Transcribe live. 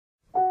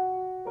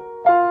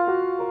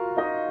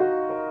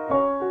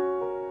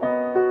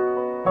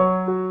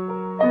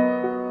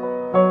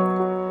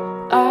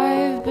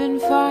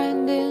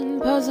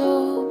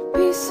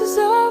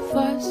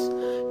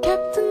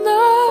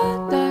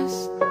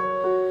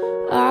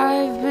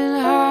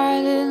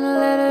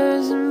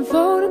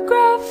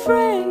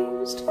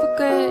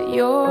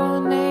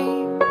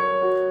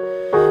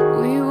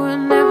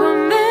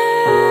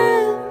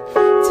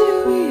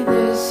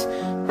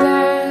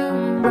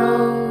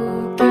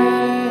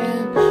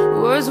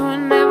words were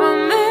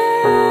never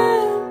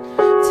meant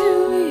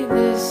to be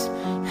this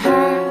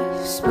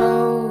half-spoken,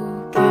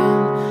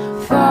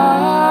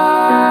 falling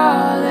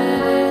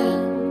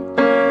in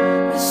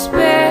the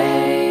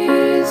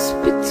space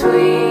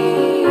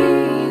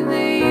between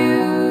the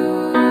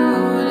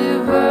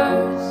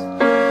universe,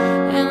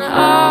 and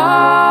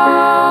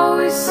all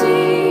we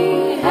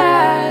see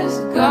has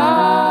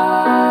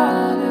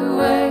gone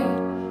away,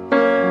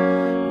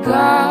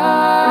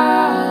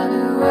 gone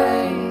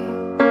away.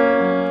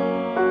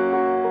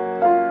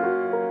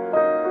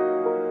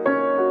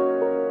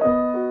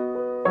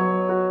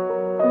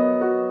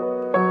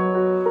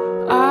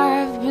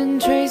 I've been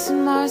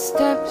tracing my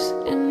steps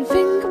in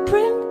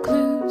fingerprint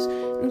clues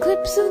and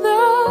clips of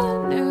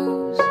the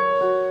news.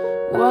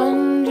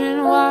 One